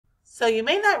So you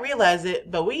may not realize it,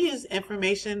 but we use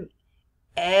information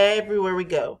everywhere we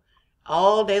go,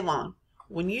 all day long.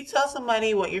 When you tell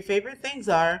somebody what your favorite things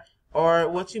are or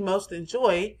what you most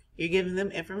enjoy, you're giving them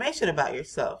information about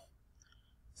yourself.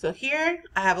 So here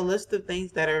I have a list of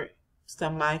things that are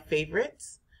some of my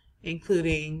favorites,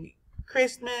 including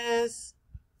Christmas,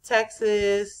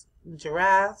 Texas,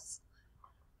 giraffes,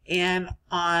 and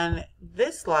on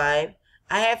this slide,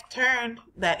 I have turned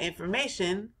that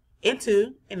information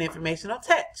into an informational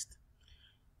text.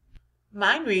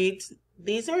 Mine reads,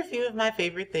 "These are a few of my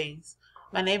favorite things.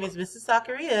 My name is Mrs.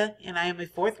 Zakaria, and I am a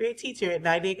fourth grade teacher at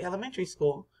Nidec Elementary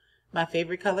School. My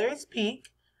favorite color is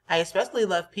pink. I especially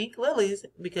love pink lilies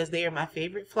because they are my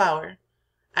favorite flower.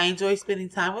 I enjoy spending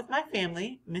time with my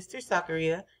family, Mr.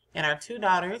 Zakaria, and our two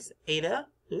daughters, Ada,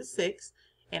 who is 6,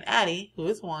 and Addie, who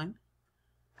is 1.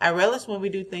 I relish when we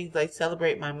do things like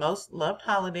celebrate my most loved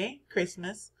holiday,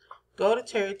 Christmas, go to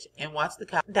church, and watch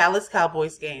the Dallas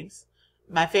Cowboys games.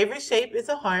 My favorite shape is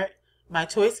a heart. My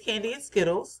choice candy is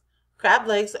Skittles. Crab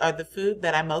legs are the food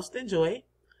that I most enjoy.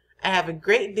 I have a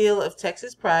great deal of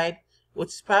Texas pride, which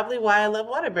is probably why I love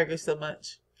Whataburger so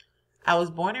much. I was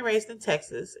born and raised in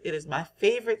Texas. It is my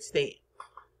favorite state.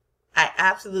 I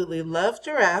absolutely love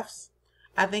giraffes.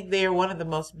 I think they are one of the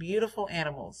most beautiful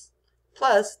animals.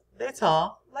 Plus, they're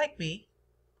tall, like me.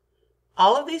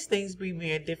 All of these things bring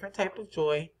me a different type of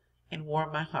joy and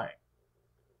warm my heart."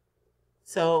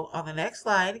 So on the next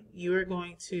slide, you are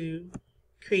going to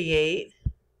create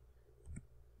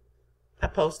a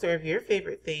poster of your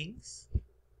favorite things.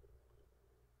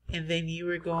 And then you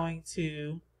are going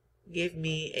to give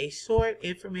me a short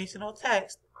informational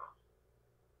text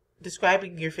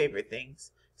describing your favorite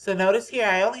things. So notice here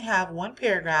I only have one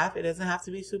paragraph. It doesn't have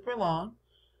to be super long.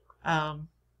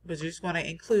 But you're just going to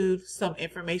include some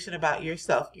information about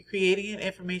yourself. You're creating an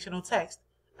informational text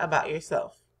about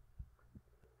yourself.